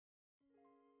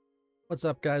What's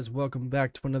up, guys? Welcome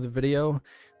back to another video.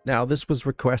 Now, this was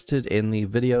requested in the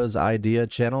videos idea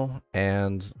channel,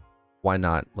 and why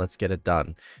not? Let's get it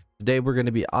done. Today we're going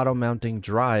to be auto mounting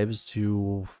drives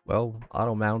to, well,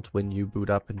 auto mount when you boot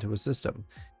up into a system.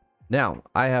 Now,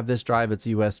 I have this drive, it's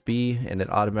USB and it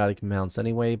automatically mounts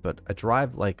anyway, but a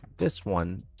drive like this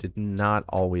one did not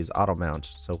always auto mount.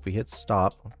 So if we hit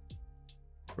stop,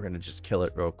 we're going to just kill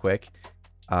it real quick.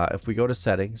 If we go to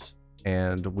settings,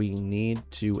 and we need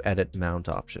to edit mount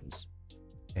options,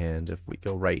 and if we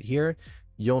go right here,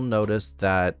 you'll notice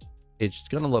that it's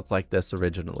going to look like this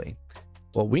originally.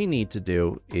 What we need to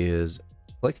do is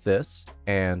click this,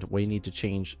 and we need to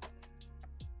change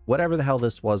whatever the hell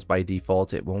this was by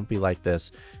default. It won't be like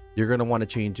this. You're going to want to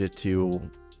change it to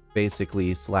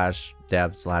basically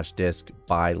 /dev/disk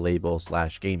by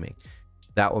label/gaming.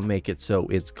 That will make it so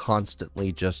it's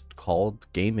constantly just called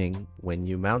gaming when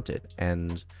you mount it,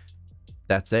 and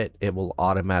that's it. It will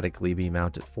automatically be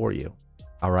mounted for you.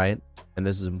 All right. And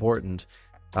this is important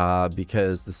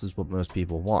because this is what most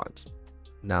people want.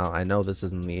 Now, I know this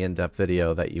isn't the in-depth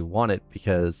video that you wanted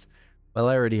because, well,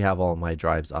 I already have all my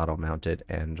drives auto mounted.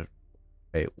 And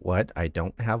wait, what? I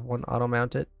don't have one auto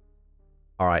mounted?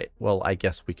 All right. Well, I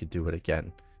guess we could do it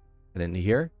again. And in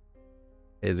here,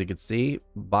 as you can see,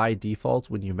 by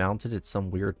default, when you mount it, it's some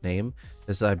weird name.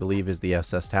 This, I believe, is the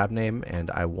SS tab name,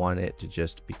 and I want it to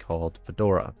just be called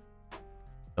Fedora.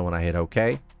 So when I hit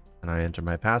OK, and I enter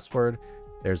my password,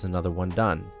 there's another one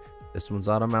done. This one's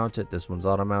auto-mounted, this one's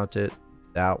auto-mounted,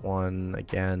 that one,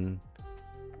 again,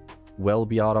 will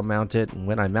be auto-mounted, and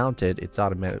when I mount it, it's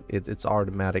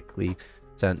automatically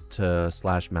sent to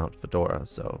 /mount Fedora.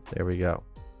 So there we go.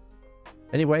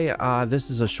 Anyway, this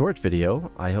is a short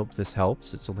video. I hope this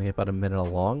helps. It's only about a minute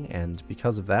long, and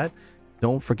because of that,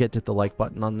 don't forget to hit the like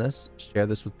button on this, share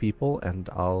this with people, and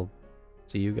I'll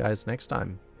see you guys next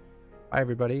time. Bye,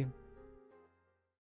 everybody.